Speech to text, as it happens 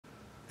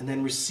And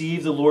then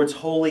receive the Lord's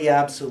holy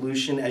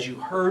absolution as you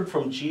heard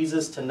from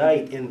Jesus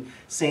tonight in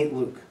St.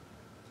 Luke.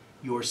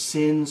 Your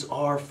sins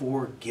are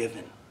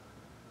forgiven.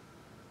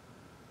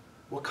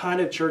 What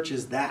kind of church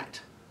is that?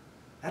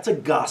 That's a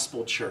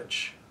gospel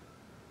church.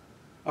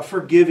 A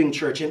forgiving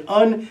church. An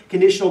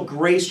unconditional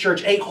grace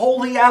church. A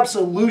holy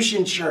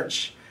absolution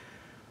church.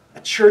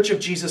 A church of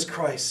Jesus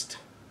Christ.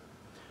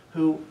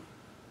 Who,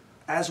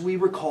 as we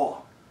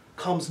recall,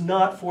 comes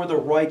not for the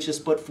righteous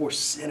but for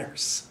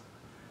sinners.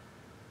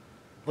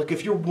 Look,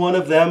 if you're one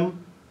of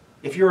them,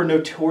 if you're a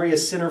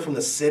notorious sinner from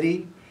the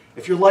city,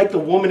 if you're like the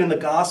woman in the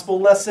gospel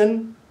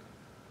lesson,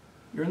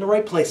 you're in the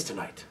right place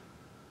tonight.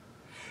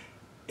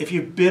 If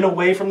you've been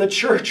away from the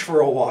church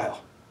for a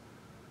while,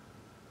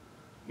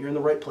 you're in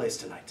the right place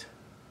tonight.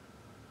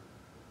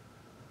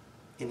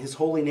 In His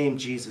holy name,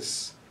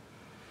 Jesus,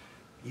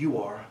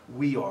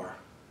 we are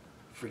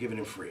forgiven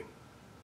and free.